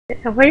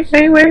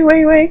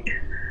Wait.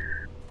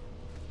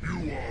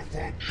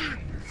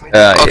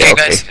 Okay,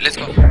 guys, let's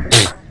go.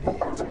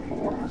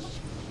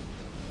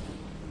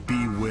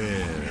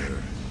 Beware.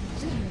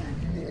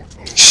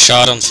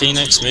 Shot on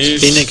Phoenix, move.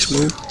 Phoenix,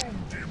 move.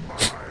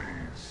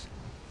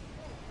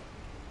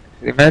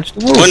 They managed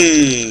to move.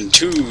 1,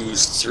 2,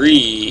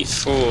 3,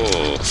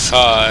 4,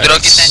 5, Drug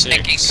is 6,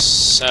 attacking.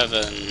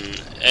 7,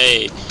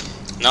 8,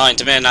 9.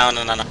 To me now,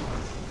 no.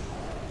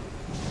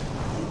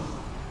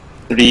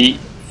 3,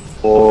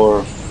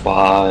 4,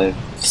 5,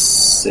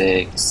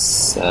 6,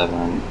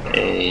 7,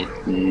 8,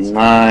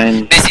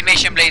 9.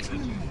 Decimation blade.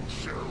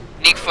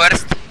 Nick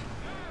first.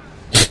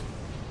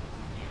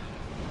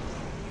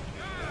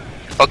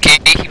 Okay,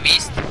 he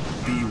missed.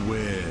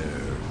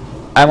 Beware.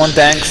 I'm on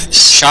tanks.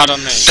 Shot on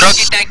me.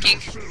 Drogi tanking.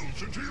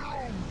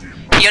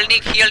 Heal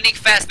Nick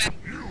fast.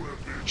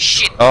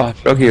 Shit. Oh,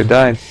 Rocky, you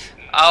died.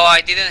 Oh,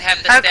 I didn't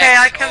have the stats. Okay,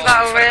 I can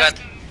battle forgot.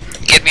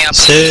 Get me up.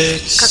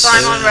 6, because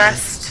I'm on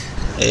rest.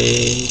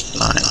 8,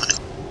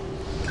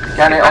 9.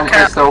 Can it on Okay.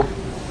 crystal.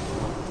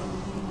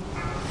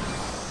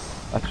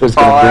 That was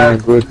gonna be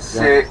 5, good.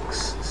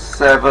 6,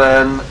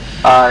 7,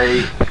 8,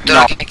 9.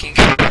 Drogi tanking.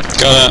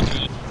 Got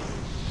it.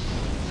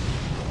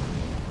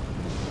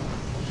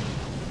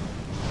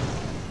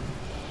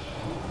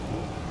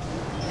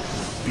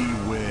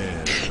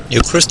 Beware.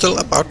 New crystal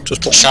about to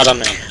spawn. Shot on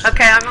me.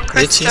 Okay, I'm on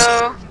It's easy.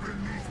 crystal.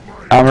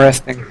 I'm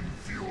resting.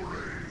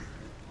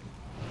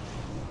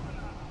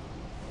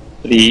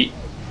 3,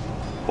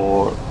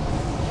 4,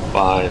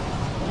 5,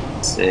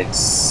 6,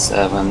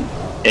 7,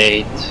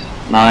 8,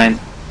 9.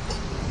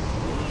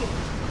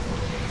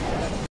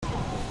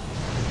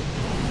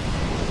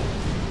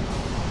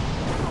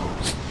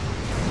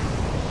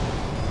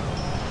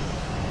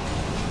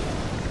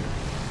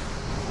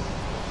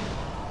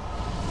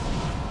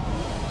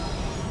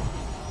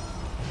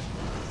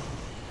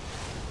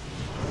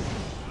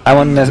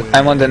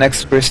 I'm on the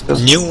next crystal.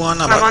 New one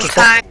I'm about on to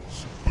spawn. time.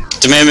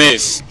 To me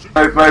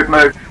move.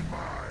 Move.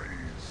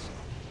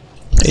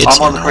 It's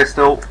I'm on the now.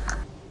 crystal.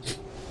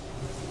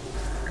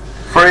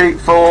 3,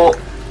 4,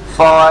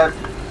 5,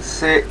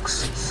 6,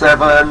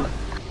 7,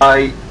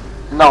 8,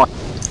 9.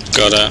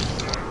 Got it.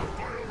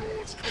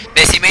 1,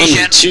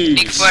 Decimation. 2,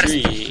 Nick first.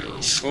 3,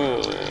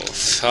 4,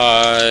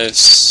 5,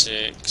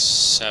 6,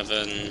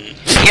 7,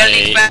 Heal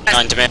 8, Nick 9.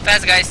 fast. To me.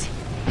 Fast, guys.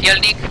 Heal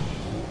Nick.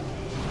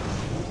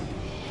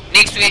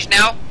 Nick switch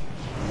now.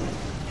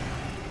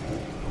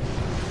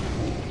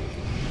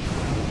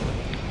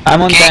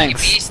 I'm on Okay, he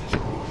tanks. missed.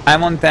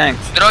 I'm on tanks.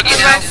 Drogi I'm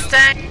now.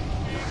 resting.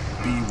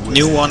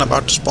 New one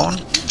about to spawn.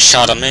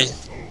 Shot on me.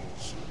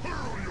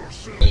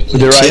 To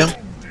the right. Here.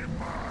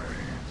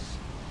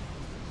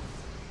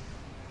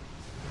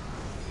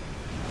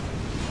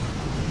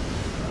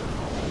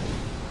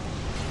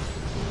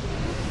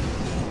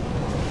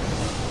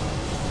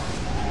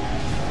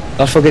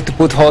 Don't forget to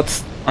put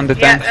hots on the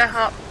Yeah, tank. they're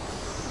hot.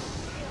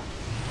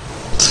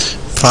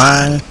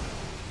 5,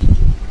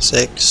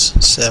 6,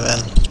 7,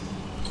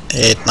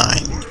 8,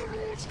 9.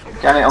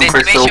 Can it on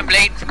crystal. Decimation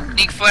blade.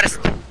 Nick first.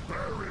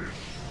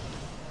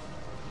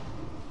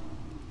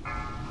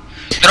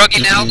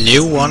 Drogi now.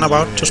 New one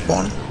about to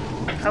spawn.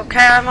 Okay,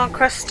 I'm on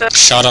crystal.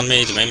 Shot on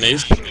me. To me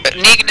move.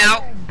 Nick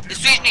now.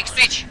 Switch, Nick,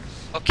 switch.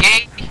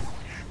 Okay.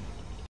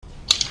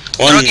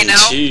 1, Drogi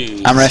now.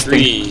 2, I'm resting.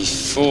 3,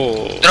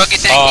 4, Drogi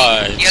tanking.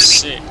 5, Heal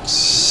me. 6,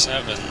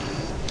 7,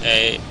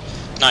 8,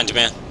 9. To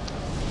me.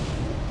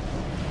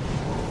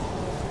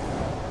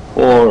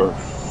 4,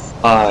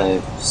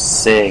 5,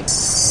 6,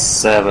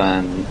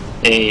 7,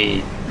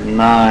 8,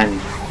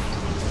 9.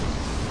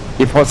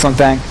 Keep hots on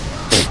tank.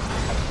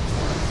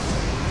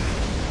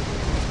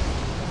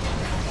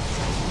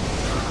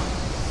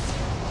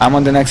 I'm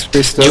on the next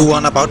crystal. New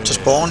one about to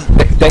spawn.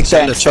 Take So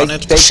tanks. let's on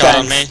Take, it. take Shot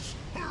on me. tanks.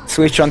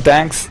 Switch on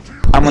tanks.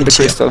 I'm on the It's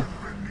here. crystal.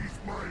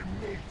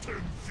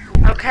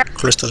 Okay.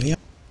 Crystal here.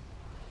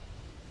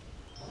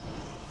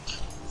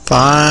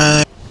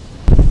 5,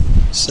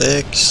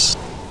 6,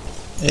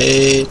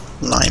 8,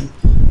 9.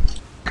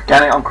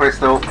 Can it on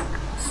crystal.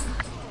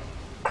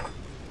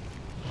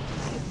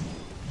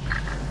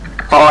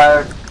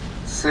 5,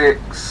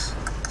 6,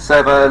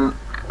 7,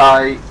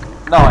 8,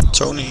 9.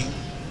 Tony.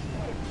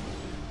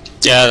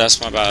 Yeah, that's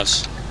my bad.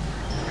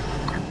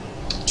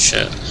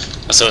 Shit.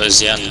 I thought it was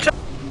the end.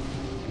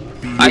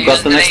 I You got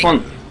used the next delay.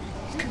 one?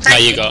 Now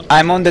you got.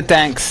 I'm on the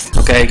tanks.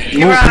 Okay,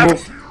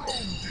 move.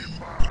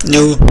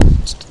 New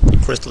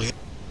crystal here.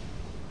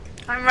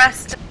 I'm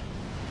resting.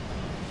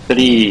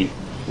 3,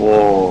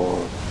 4,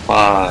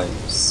 5,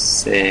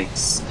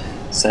 6,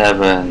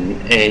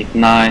 7, 8,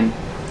 9.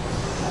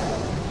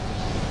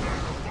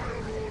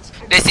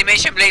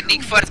 Decimation blade.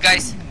 Nick first,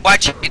 guys.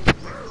 Watch it.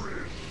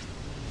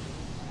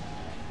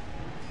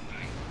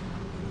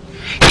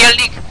 Heal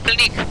Nick. Heal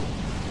Nick.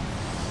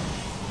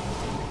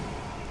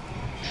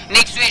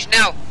 Nick switch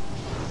now.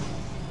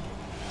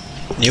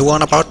 New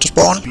one about to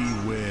spawn.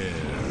 Beware.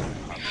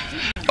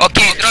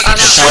 Okay, Drogi now.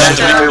 Shot There's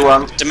a new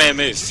one. To me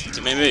move.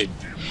 To me move.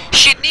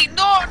 Shit, Nick,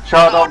 no!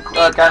 Shard no,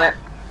 on, can it.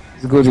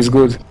 It's good, it's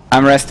good.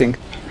 I'm resting.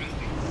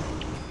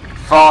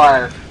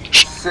 5,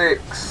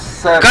 6,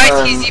 7,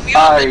 Guys, he's immune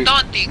to 8,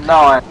 taunting.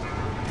 9.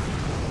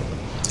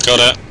 Got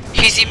it.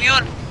 He's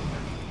immune.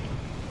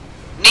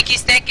 Nick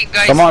is tanking,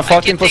 guys. Come on,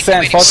 I can take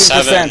 14%, 20.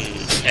 7,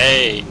 14%.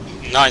 8,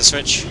 9,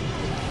 switch.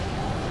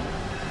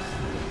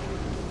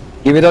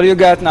 Give it all you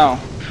got now.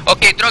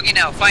 Okay, Drogi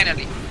now,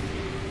 finally.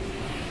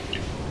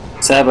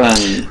 7,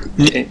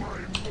 8.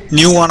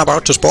 New one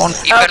about to spawn.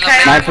 Inferno,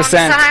 Okay, I'm on 9%.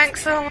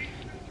 tanks. Oh,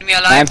 leave me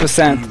alive.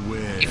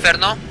 9%.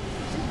 Inferno.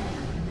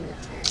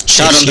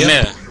 Shot on the Here.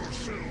 mirror.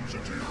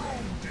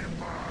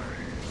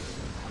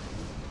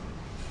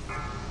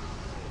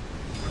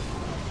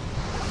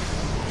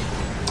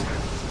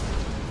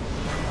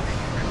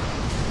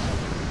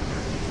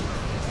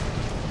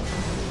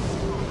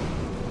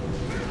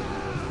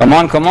 Come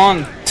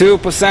on,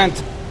 2%.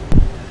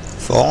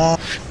 4,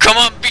 Come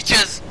on,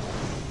 bitches.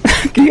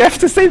 You have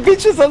to say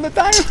bitches all the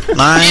time.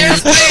 9,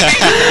 Yes, baby.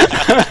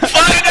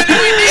 Finally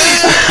we did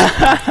it.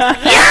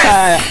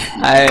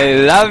 I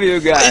love you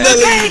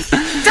guys.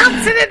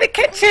 dancing in the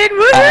kitchen.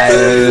 Woo! I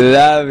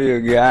love you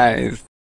guys.